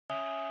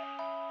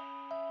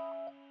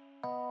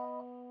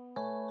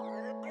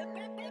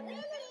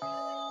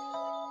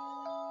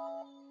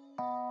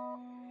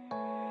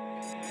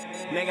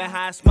Nigga,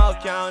 high smoke,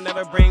 you don't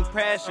never bring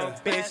pressure.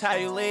 Bitch, how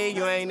you leave?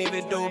 You ain't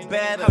even do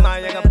better. Come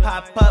on, nigga,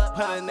 pop up,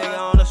 put a nigga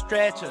on a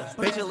stretcher.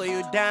 Bitch, will leave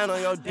you down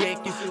on your dick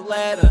if you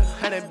let her.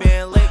 100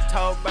 been licked,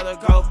 told brother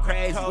go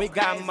crazy. We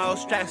got more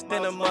straps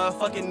than a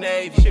motherfucking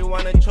Navy. She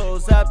wanna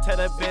choose up, tell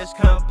the bitch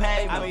come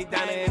pay me. I be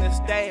down in the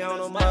state on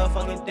a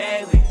motherfucking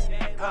daily.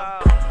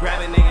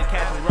 Grab a nigga,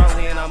 catch a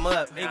rollie, and I'm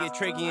up. It get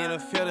tricky in the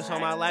field, it's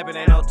on my life, it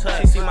ain't no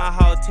touch. She see my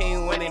whole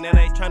team winning, and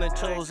they tryna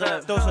choose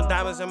up. Throw some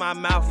diamonds in my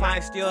mouth, I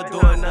ain't still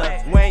doing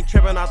enough. We ain't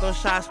tripping off them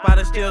shot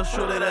spotters, still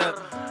shoot it up.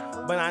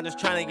 But I'm just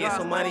tryna get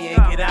some money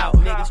and get out.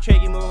 Niggas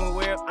tricky, moving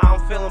weird, I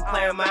don't feel them,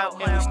 play them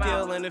out. And we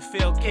still in the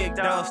field, kicked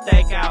on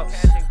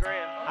stakeouts.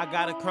 I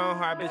got a chrome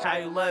heart, bitch, how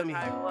you love me?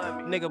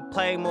 Nigga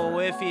play more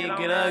iffy and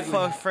get ugly.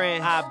 Fuck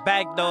friend, I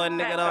backdoor a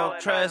nigga, don't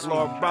trust me.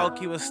 Lord broke,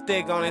 he was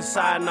stick on his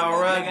side, no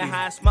rugby. Nigga,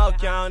 high smoke,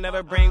 you don't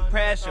never bring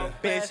pressure.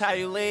 Bitch, how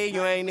you leave?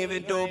 You ain't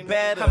even do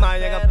better. Come on,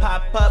 nigga,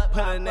 pop up,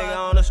 put a nigga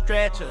on a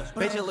stretcher.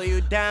 Bitch, will leave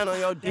you down on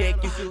your dick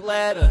if you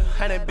let her.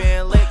 100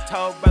 been licked,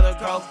 told brother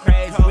go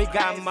crazy. We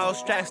got more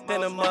straps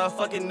than a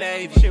motherfucking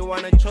Navy. She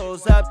wanna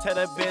choose up, tell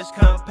the bitch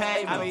come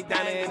pay me. I be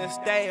down in the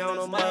state on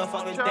a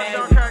motherfucking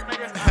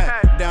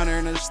daily. Down there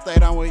in the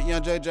state, I'm with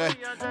young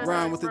JJ.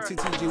 Run with the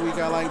TTG, we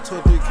got like 2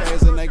 or 3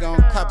 Ks, and they gon'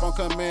 clap on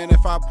come in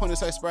if I point and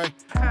say spray.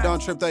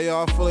 Don't trip, they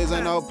all fullies,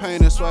 ain't no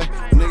pain this way.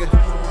 Nigga,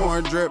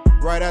 pouring drip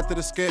right after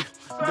the skit.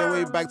 Then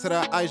we back to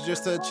the ice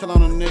just to chill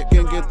on the neck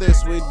and get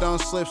this. We don't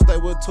slip, stay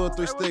with 2 or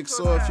 3 sticks.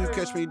 So if you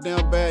catch me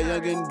down bad,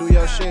 youngin', do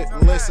your shit.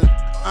 Listen,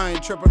 I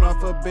ain't tripping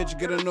off a bitch,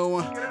 get a new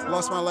one.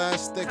 Lost my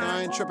last stick,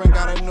 I ain't tripping,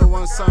 got a new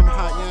one. Some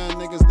hot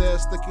young niggas there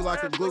stick you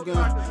like a glue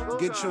gun.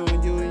 Get you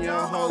and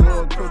your whole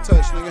little crew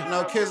touch, nigga.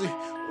 No kizzy,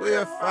 we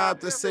a 5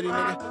 the city,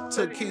 nigga.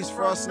 Took keys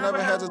for us,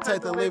 never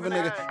hesitate to leave a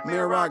nigga. Me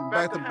and Rock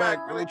back to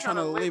back, really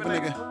tryna leave a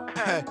nigga.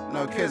 Hey,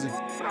 no kizzy.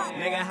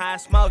 Nigga, high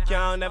smoke, you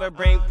don't never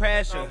bring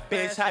pressure.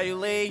 Bitch, how you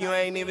leave? You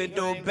ain't even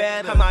do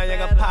better. Come on,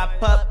 nigga,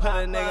 pop up, put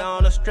a nigga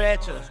on a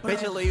stretcher.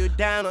 Bitch, will leave you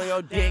down on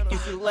your dick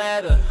if you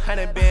let her.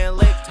 100 been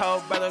licked,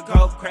 told brother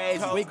go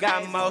crazy. We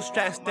got more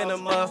straps than a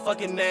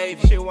motherfucking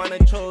Navy. She wanna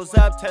choose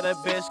up, tell the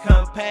bitch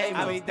come pay me.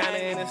 I be down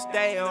in the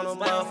state on a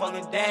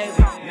motherfucking daily.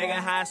 Nigga,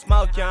 high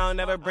smoke, you don't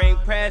never bring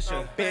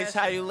pressure. Bitch,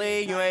 how you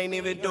leave? You ain't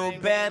even do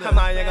better. Come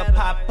on, nigga,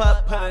 pop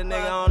up, put a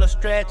nigga on a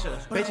stretcher.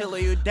 Bitch, will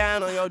leave you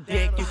down on your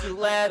dick if you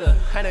let her.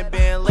 100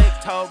 been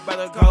licked, told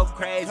brother go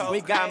crazy. We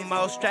got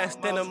more straps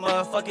than a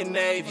motherfucking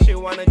Navy. She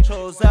wanna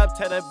choose up,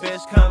 tell the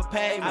bitch come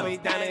pay me. I be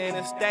down in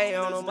the state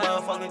on a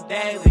motherfucking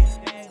daily.